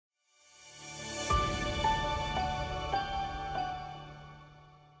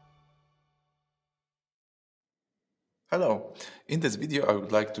Hello, in this video I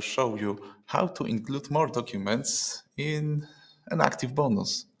would like to show you how to include more documents in an active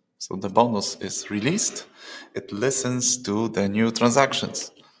bonus. So the bonus is released, it listens to the new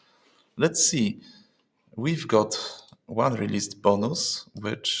transactions. Let's see, we've got one released bonus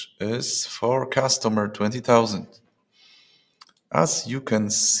which is for customer 20,000. As you can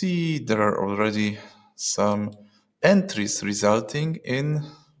see, there are already some entries resulting in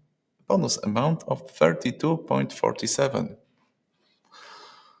bonus amount of 32.47.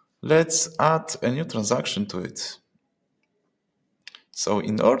 Let's add a new transaction to it. So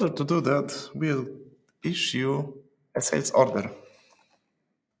in order to do that, we'll issue a sales order.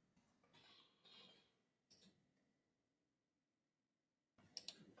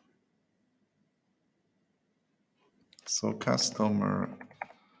 So customer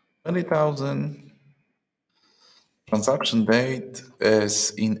 20,000. Transaction date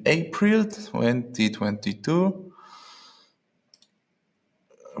is in April 2022.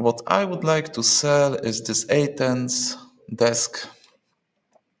 What I would like to sell is this A10's desk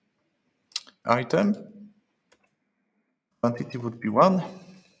item. Quantity would be 1.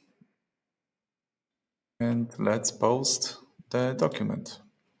 And let's post the document.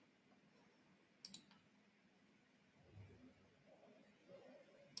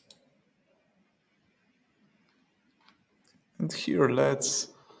 And here let's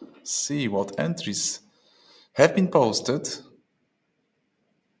see what entries have been posted.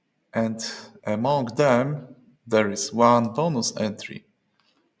 And among them, there is one bonus entry.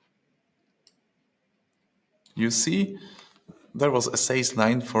 You see, there was a sales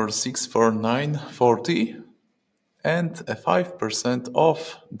line for 649.40, and a 5%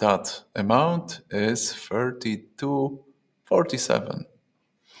 of that amount is 32.47.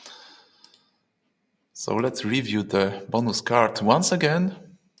 So let's review the bonus card once again.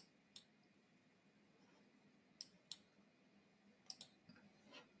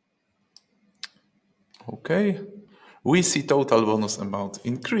 Okay, we see total bonus amount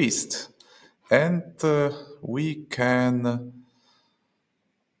increased, and we can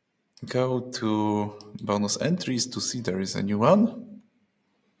go to bonus entries to see there is a new one.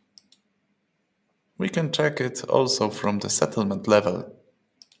 We can check it also from the settlement level.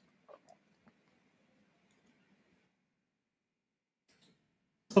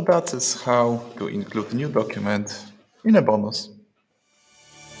 So that is how to include new document in a bonus.